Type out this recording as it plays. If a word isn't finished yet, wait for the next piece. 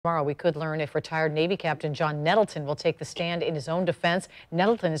Tomorrow, we could learn if retired Navy Captain John Nettleton will take the stand in his own defense.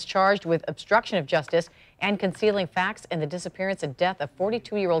 Nettleton is charged with obstruction of justice and concealing facts in the disappearance and death of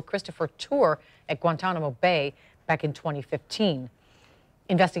 42-year-old Christopher Tour at Guantanamo Bay back in 2015.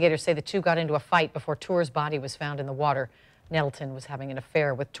 Investigators say the two got into a fight before Tour's body was found in the water. Nettleton was having an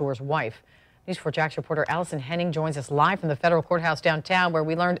affair with Tour's wife. News 4 Jax reporter Allison Henning joins us live from the federal courthouse downtown, where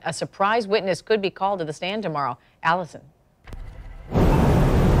we learned a surprise witness could be called to the stand tomorrow. Allison.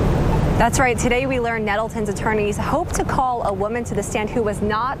 That's right. Today we learned Nettleton's attorneys hope to call a woman to the stand who was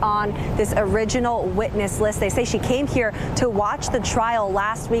not on this original witness list. They say she came here to watch the trial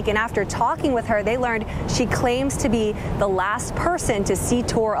last week, and after talking with her, they learned she claims to be the last person to see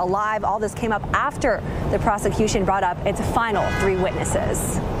Tour alive. All this came up after the prosecution brought up its final 3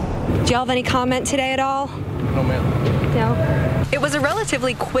 witnesses. Do you have any comment today at all? No, ma'am. No? It was a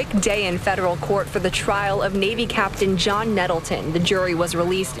relatively quick day in federal court for the trial of Navy Captain John Nettleton. The jury was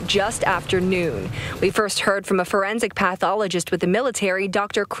released just after noon. We first heard from a forensic pathologist with the military.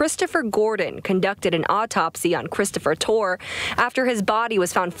 Dr. Christopher Gordon conducted an autopsy on Christopher Tour after his body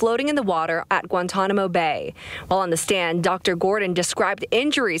was found floating in the water at Guantanamo Bay. While on the stand, Dr. Gordon described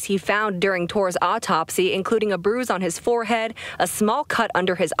injuries he found during Tour's autopsy, including a bruise on his forehead, a small cut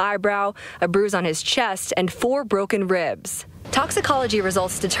under his eyebrow, a bruise on his chest, and 4 broken ribs. Toxicology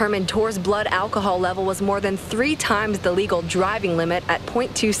results determined Tour's blood alcohol level was more than 3 times the legal driving limit at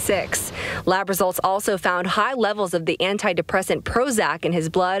 0.26. Lab results also found high levels of the antidepressant Prozac in his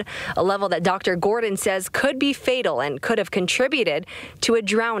blood, a level that Dr. Gordon says could be fatal and could have contributed to a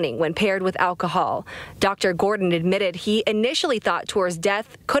drowning when paired with alcohol. Dr. Gordon admitted he initially thought Tour's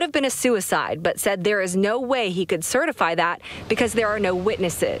death could have been a suicide, but said there is no way he could certify that because there are no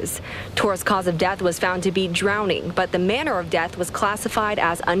witnesses. Tour's cause of death was found to be drowning, but the manner of death was classified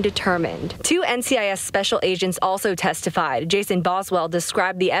as undetermined. 2 NCIS special agents also testified. Jason Boswell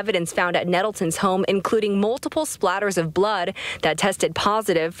described the evidence found at Nettleton's home, including multiple splatters of blood that tested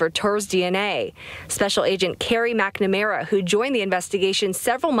positive for Tour's DNA. Special Agent Carrie McNamara, who joined the investigation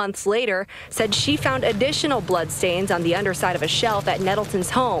several months later, said she found additional blood stains on the underside of a shelf at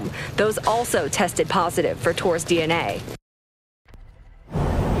Nettleton's home. Those also tested positive for Tour's DNA.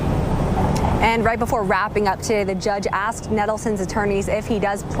 And right before wrapping up today, the judge asked Nettleton's attorneys if he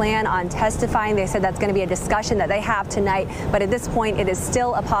does plan on testifying. They said that's going to be a discussion that they have tonight, but at this point, it is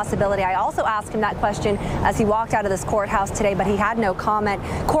still a possibility. I also asked him that question as he walked out of this courthouse today, but he had no comment.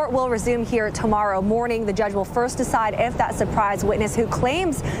 Court will resume here tomorrow morning. The judge will first decide if that surprise witness, who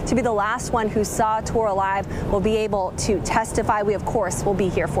claims to be the last one who saw Tour alive, will be able to testify. We, of course, will be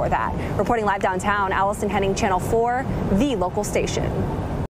here for that. Reporting live downtown, Allison Henning, Channel 4, the local station.